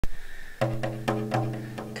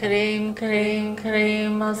Cream, cream,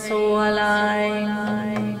 cream, azulay.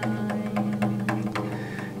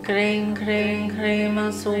 Cream, cream, cream,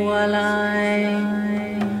 azulay.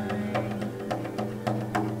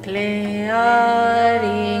 Clearing,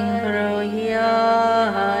 groyari,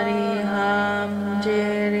 ham,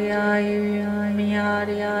 jeriayum,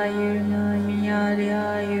 miariayum,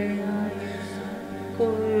 miariayum.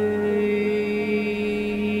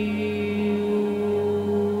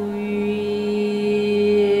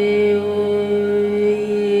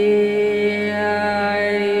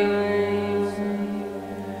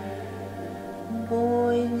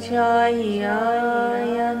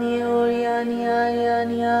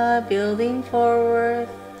 Building forward,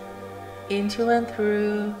 into and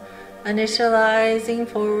through, initializing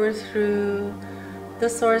forward through the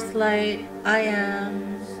source light I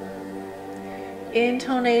am.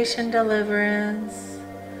 Intonation deliverance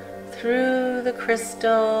through the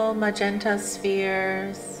crystal magenta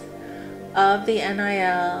spheres of the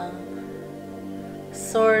NIL,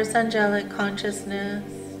 source angelic consciousness.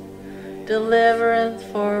 Deliverance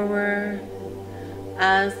forward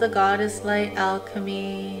as the goddess light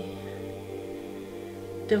alchemy.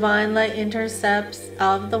 Divine light intercepts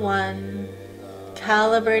of the one,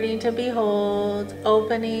 calibrating to behold,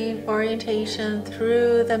 opening orientation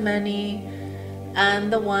through the many and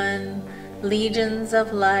the one, legions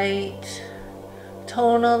of light,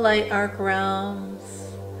 tonal light arc realms,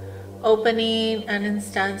 opening and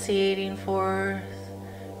instantiating forth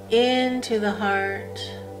into the heart,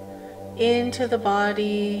 into the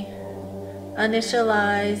body,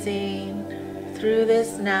 initializing through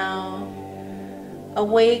this now,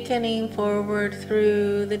 awakening forward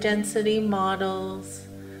through the density models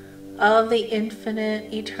of the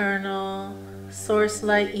infinite, eternal, source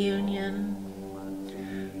light union,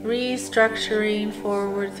 restructuring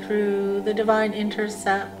forward through the divine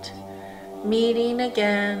intercept, meeting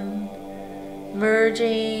again,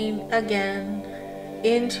 merging again,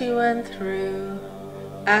 into and through,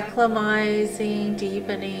 acclimatizing,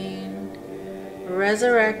 deepening,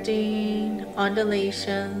 resurrecting,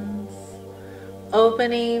 undulations,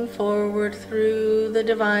 opening forward through the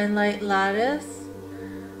divine light lattice,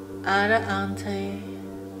 ara ante,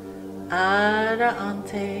 ara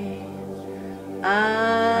ante,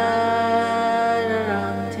 ara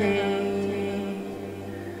ante,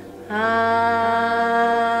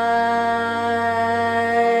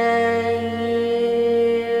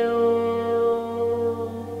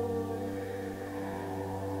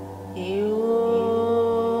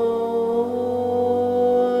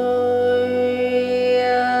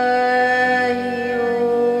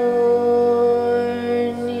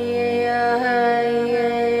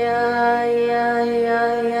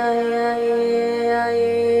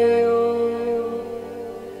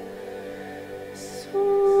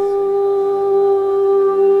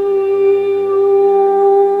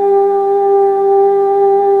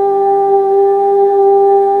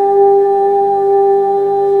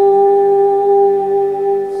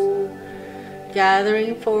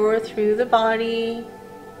 gathering forward through the body,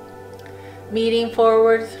 meeting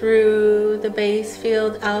forward through the base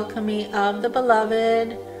field alchemy of the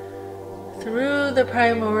beloved, through the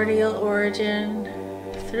primordial origin,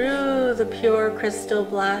 through the pure crystal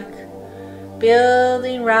black,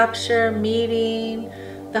 building rapture, meeting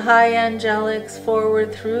the high angelics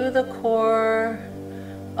forward through the core,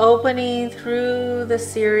 opening through the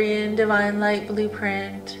Sirian divine light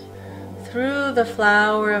blueprint, through the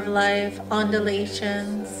flower of life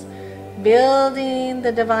undulations, building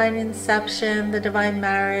the divine inception, the divine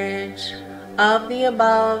marriage of the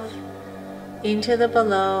above into the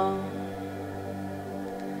below.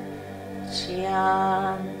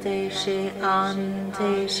 Ante, she,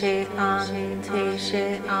 ante, she, ante,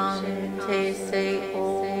 she, ante, say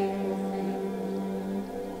om.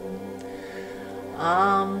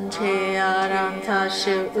 Che aranta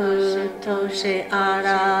she uto she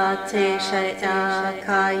ara te she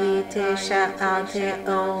akai te she ate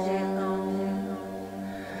om.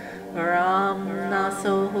 Brahmna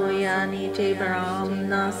sohuyani te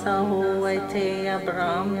brahmna sahuete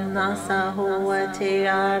brahmna sahuete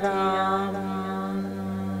aram.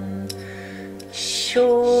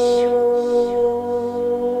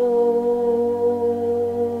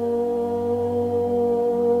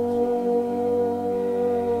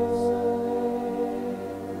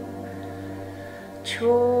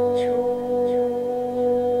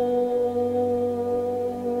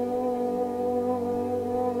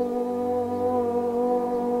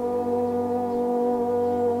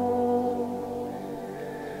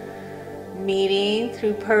 Meeting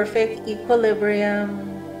through perfect equilibrium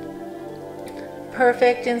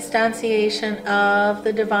perfect instantiation of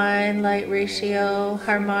the divine light ratio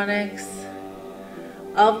harmonics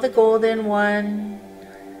of the Golden One,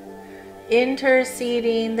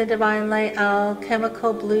 interceding the divine light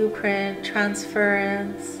alchemical blueprint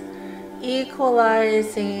transference,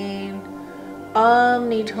 equalizing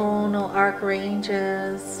omnitonal arc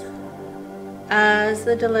ranges as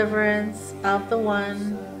the deliverance of the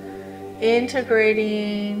One,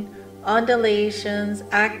 integrating undulations,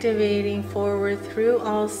 activating forward through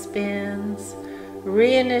all spins,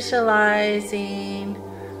 reinitializing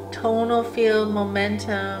tonal field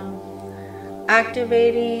momentum,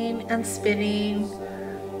 activating and spinning,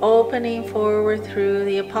 opening forward through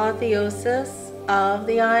the apotheosis of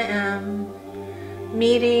the I Am,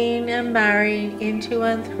 meeting and marrying into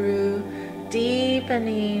and through,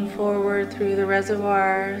 deepening forward through the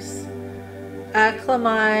reservoirs,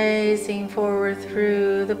 acclimatizing forward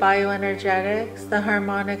through the bioenergetics, the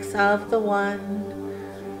harmonics of the One,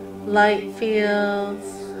 light fields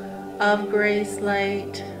of grace,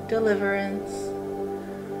 light, deliverance.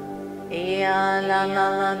 Ea la la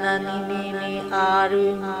la na ni ni ni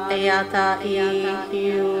aru ea ta I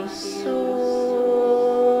hiu su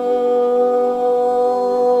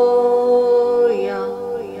ya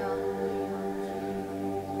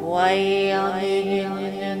wai a ni ni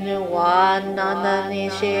ni ni wa na na ni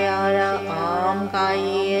she ara am ka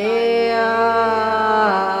ye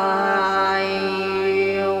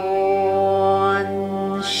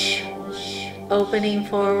opening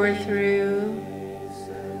forward through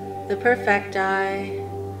the perfect eye,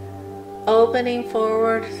 opening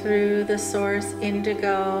forward through the source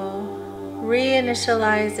indigo,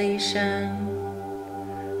 reinitialization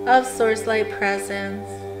of source light presence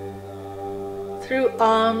through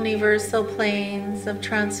omniversal planes of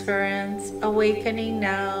transference, awakening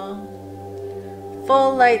now,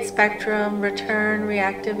 full light spectrum return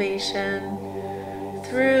reactivation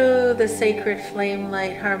through the sacred flame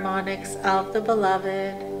light harmonics of the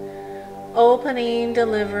beloved, opening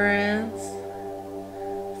deliverance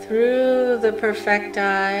through the perfect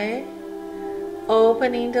eye,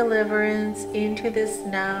 opening deliverance into this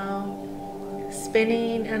now,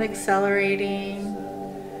 spinning and accelerating,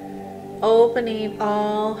 opening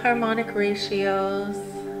all harmonic ratios,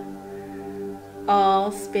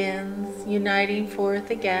 all spins, uniting forth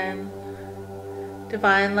again,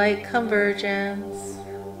 divine light convergence,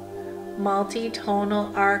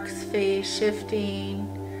 multi-tonal arcs phase shifting,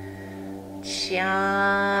 Chanya,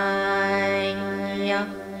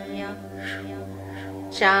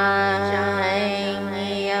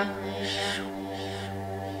 Chanya,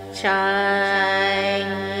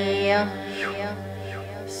 Chanya,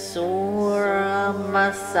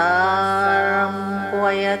 Suramasaram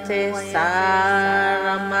Poyate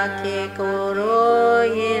Saramake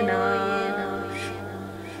Koroyena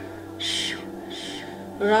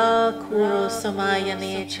Rakuro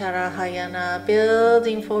Samayane Charahayana,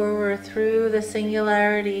 building forward through the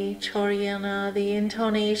singularity, Choryana, the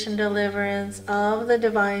intonation deliverance of the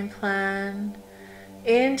divine plan,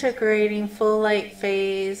 integrating full light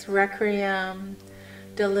phase, Requiem,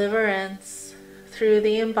 deliverance through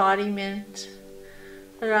the embodiment,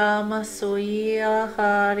 Ramasoya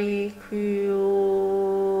Hari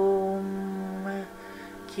Kyum,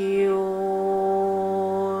 Kyum,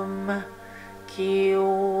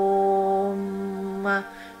 Kyum,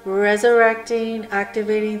 resurrecting,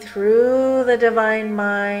 activating through the divine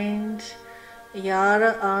mind,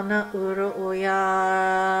 Yara Ana Ura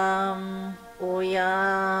Oyam,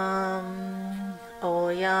 Oyam,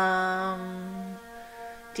 Oyam,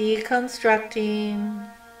 deconstructing,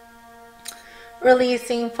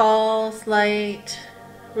 releasing false light,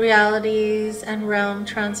 realities and realm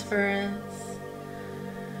transference,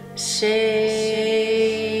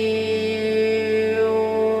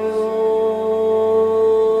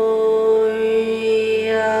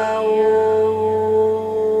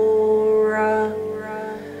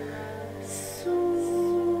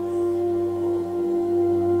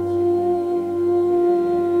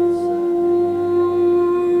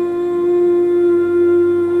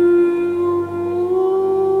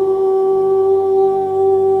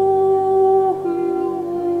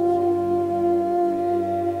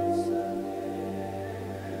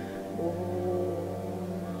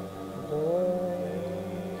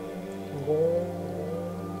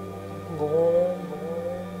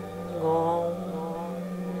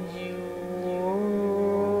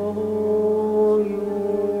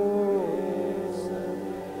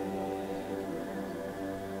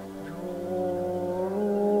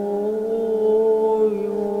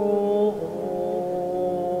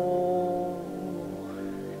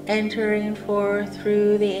 entering forth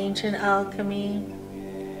through the ancient alchemy,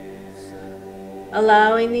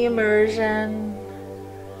 allowing the immersion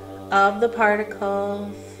of the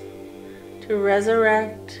particles to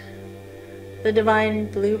resurrect the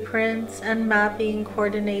divine blueprints and mapping,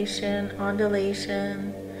 coordination,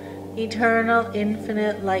 ondulation, eternal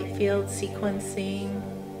infinite light field sequencing,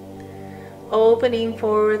 opening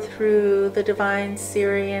forward through the divine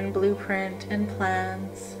Sirian blueprint and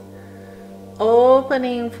plans,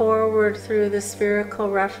 opening forward through the spherical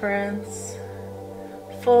reference,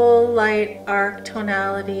 full light arc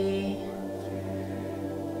tonality,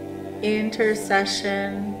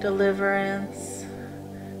 intercession, deliverance,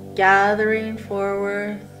 gathering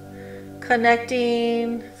forward,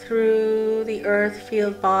 connecting through the earth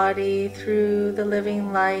field body, through the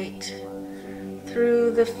living light,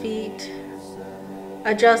 through the feet,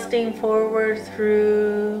 adjusting forward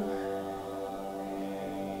through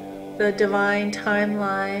the divine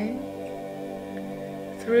timeline,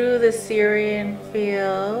 through the Sirian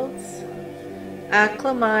fields,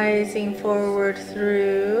 acclimatizing forward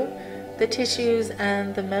through the tissues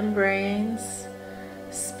and the membranes,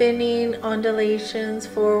 spinning ondulations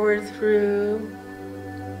forward through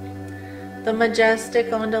the majestic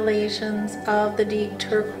ondulations of the deep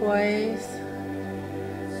turquoise,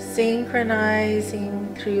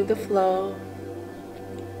 synchronizing through the flow,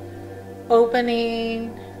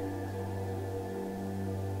 opening,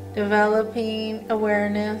 developing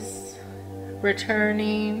awareness,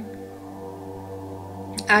 returning,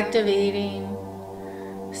 activating,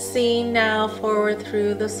 seeing now forward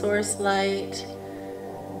through the source light,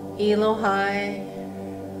 Elohai,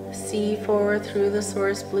 see forward through the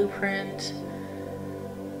source blueprint,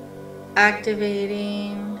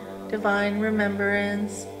 activating divine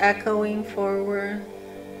remembrance, echoing forward,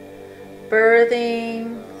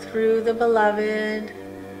 birthing through the beloved,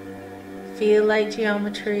 feel like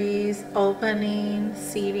geometries, opening,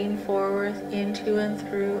 seeding forward into and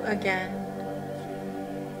through again,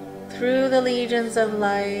 through the legions of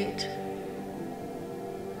light,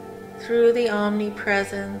 through the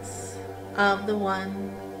omnipresence of the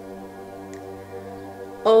One,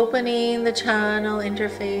 opening the channel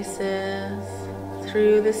interfaces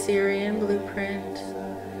through the Sirian blueprint,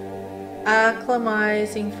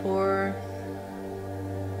 acclimatizing forth,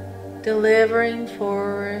 delivering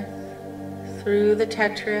forth through the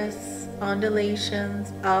Tetris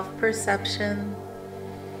ondulations of perception,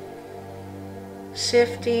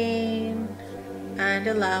 shifting and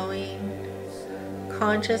allowing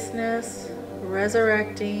consciousness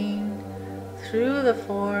resurrecting through the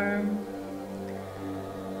form,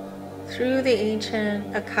 through the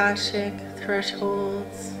ancient Akashic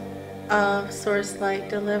thresholds of source light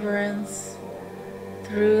deliverance,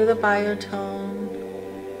 through the biotone,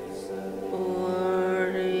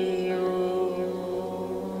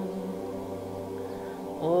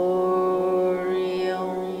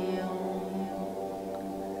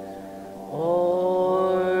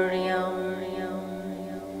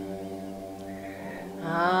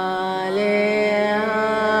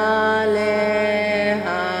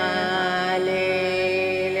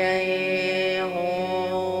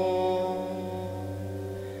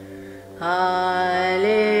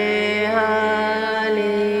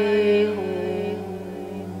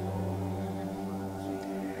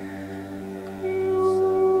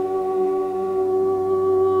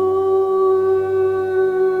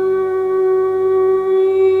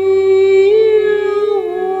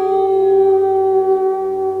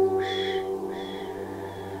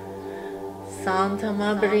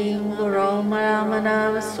 Santamabring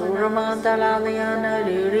Romaramana Suramandalaliana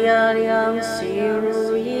Ruriariam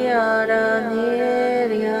Siruyara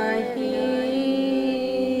Niriahi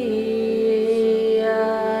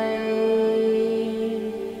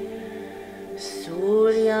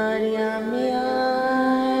Suryariam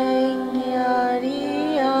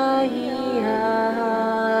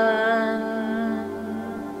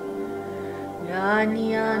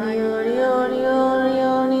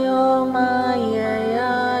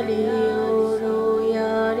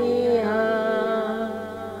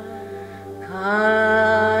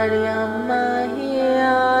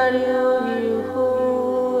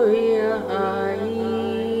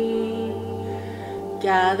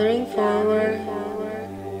gathering forward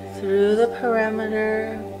through the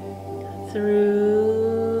perimeter,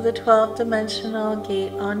 through the 12-dimensional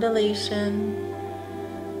gate ondulation,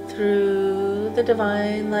 through the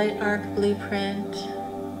divine light arc blueprint,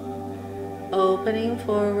 opening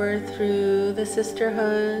forward through the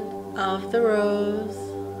sisterhood of the rose,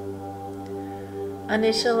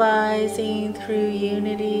 initializing through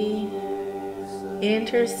unity,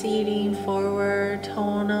 interceding forward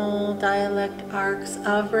tonal dialect arcs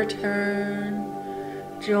of return,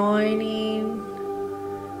 joining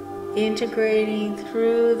integrating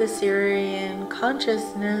through the Sirian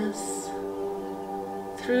consciousness,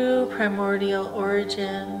 through primordial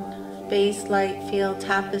origin, base light field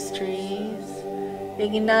tapestries,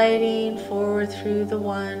 igniting forward through the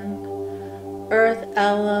one, earth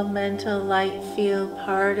elemental light field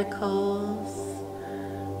particles,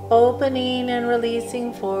 opening and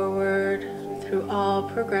releasing forward through all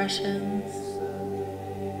progressions.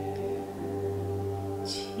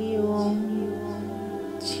 Chiom,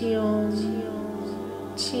 chiom,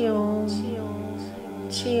 chiom, chiom,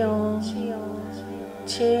 chiom,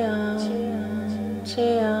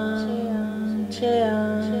 chiom,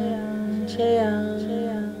 chiom, chiom,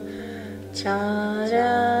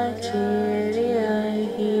 chara chiria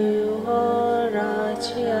hiora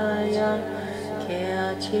chiaya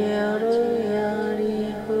kea chiaru yari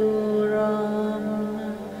huram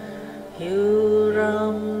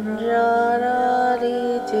huram jarari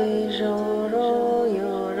te joro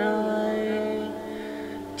yorai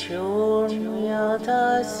chormyata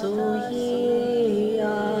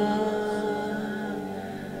suhiya.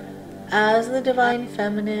 As the Divine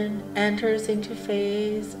Feminine enters into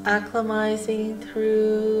phase, acclimatizing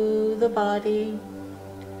through the body,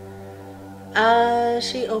 as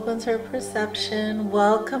she opens her perception,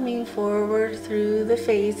 welcoming forward through the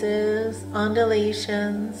phases,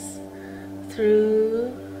 undulations,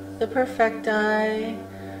 through the perfecti,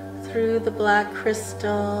 through the black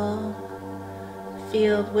crystal,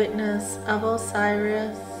 field witness of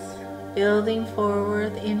Osiris, building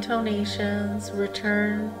forward intonations,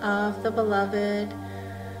 return of the beloved,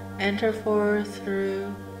 enter forth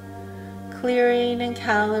through, clearing and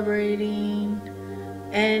calibrating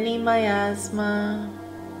any miasma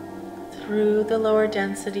through the lower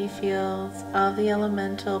density fields of the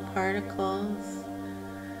elemental particles.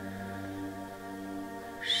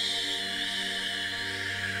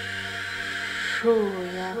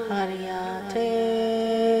 Shuya Hariyate,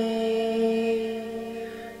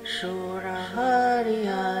 Shura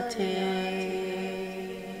Hariyate,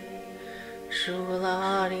 Shula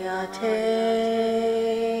Hariyate,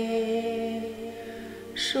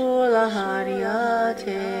 Shula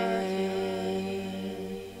Hariyate,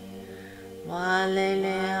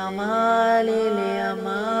 Malele Amalele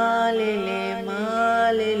Amalele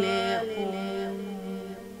Malele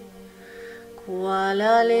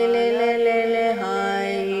Kuala Lele Lele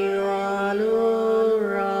Hai Ralu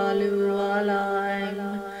Ralu Alaim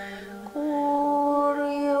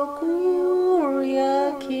Kuria Kuria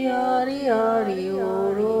Kiari Ari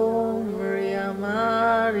Oro Maria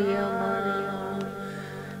Maria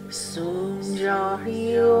Sunjari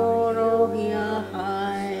Oro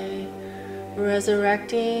Hai,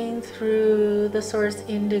 resurrecting through the source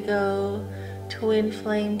indigo, twin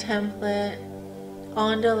flame template,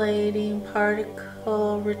 undulating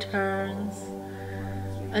particle returns,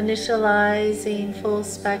 initializing full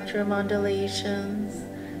spectrum undulations,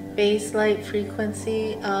 base light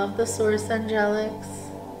frequency of the source angelics,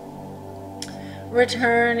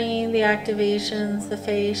 returning the activations, the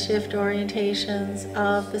phase shift orientations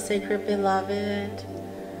of the sacred beloved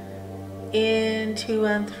into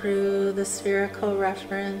and through the spherical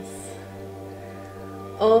reference,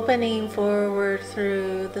 opening forward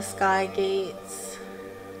through the sky gates,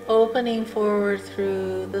 opening forward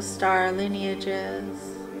through the star lineages,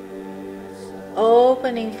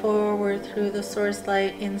 opening forward through the source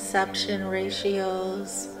light inception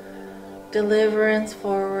ratios, deliverance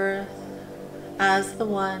forward as the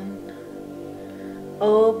one,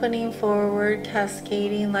 opening forward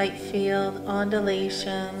cascading light field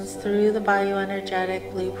undulations through the bioenergetic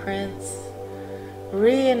blueprints,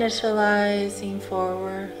 reinitializing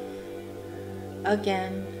forward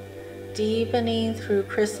again, deepening through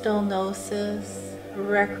crystal gnosis,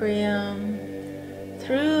 requiem,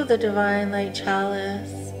 through the divine light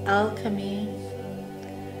chalice, alchemy,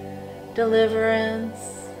 deliverance,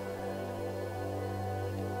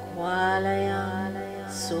 Kualaya,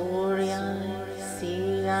 Surian,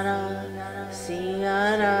 Sierra,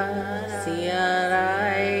 Sierra,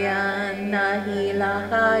 Sierra,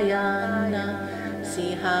 Nahilahayana,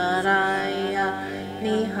 Siharaya,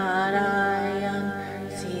 Niharayan,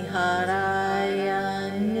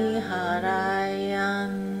 Siharayan,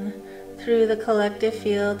 Niharayan, through the collective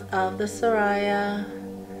field of the Soraya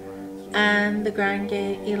and the Grand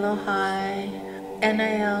Gate Elohai,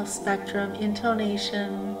 NIL spectrum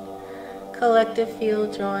intonation, collective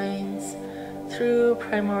field joins through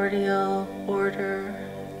primordial order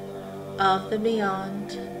of the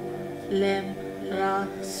beyond, Lim Ra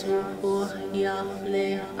Su Hu Ya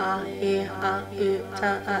Le A He A U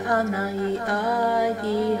Ta A Na I A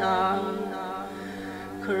Hi Ha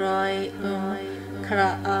Kroi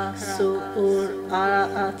kra asu ur ara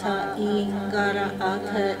ata ingara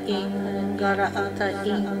ata ingara ata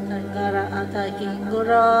ingara ata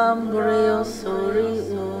inguram bureo sori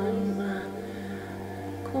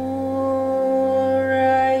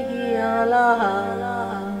kurihala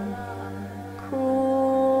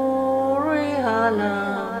kurihala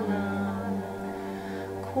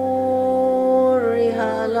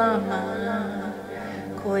kurihalama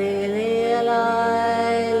Koilela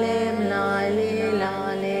lem lai la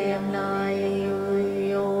lem lai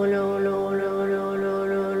yo lo lo lo lo lo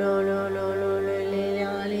lo lo lo lo lo le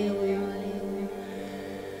la le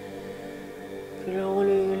lo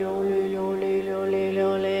le lo le lo le lo le lo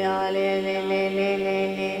le ale le le le le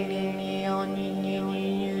le ni ni o ni ni ni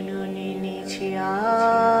ni ni ni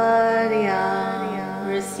chiaria.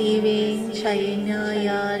 Receiving Chayina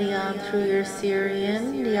Yadian through your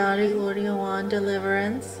Sirian Yadi Uriawan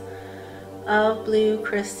deliverance of blue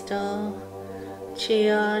crystal,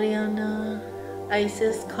 Chiariana,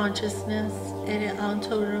 Isis consciousness, and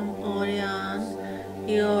Antorum Orion,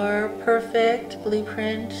 your perfect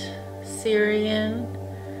blueprint, Sirian,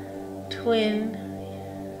 twin,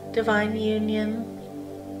 divine union,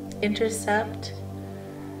 intercept,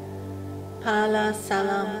 Pala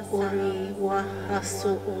salam uri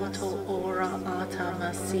wahasu oto ora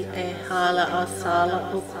atamasi e hala asala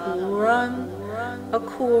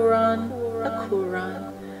akuran,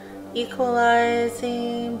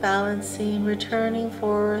 equalizing, balancing, returning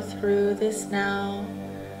forth through this now.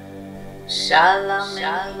 Shalom.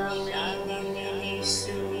 Shalom.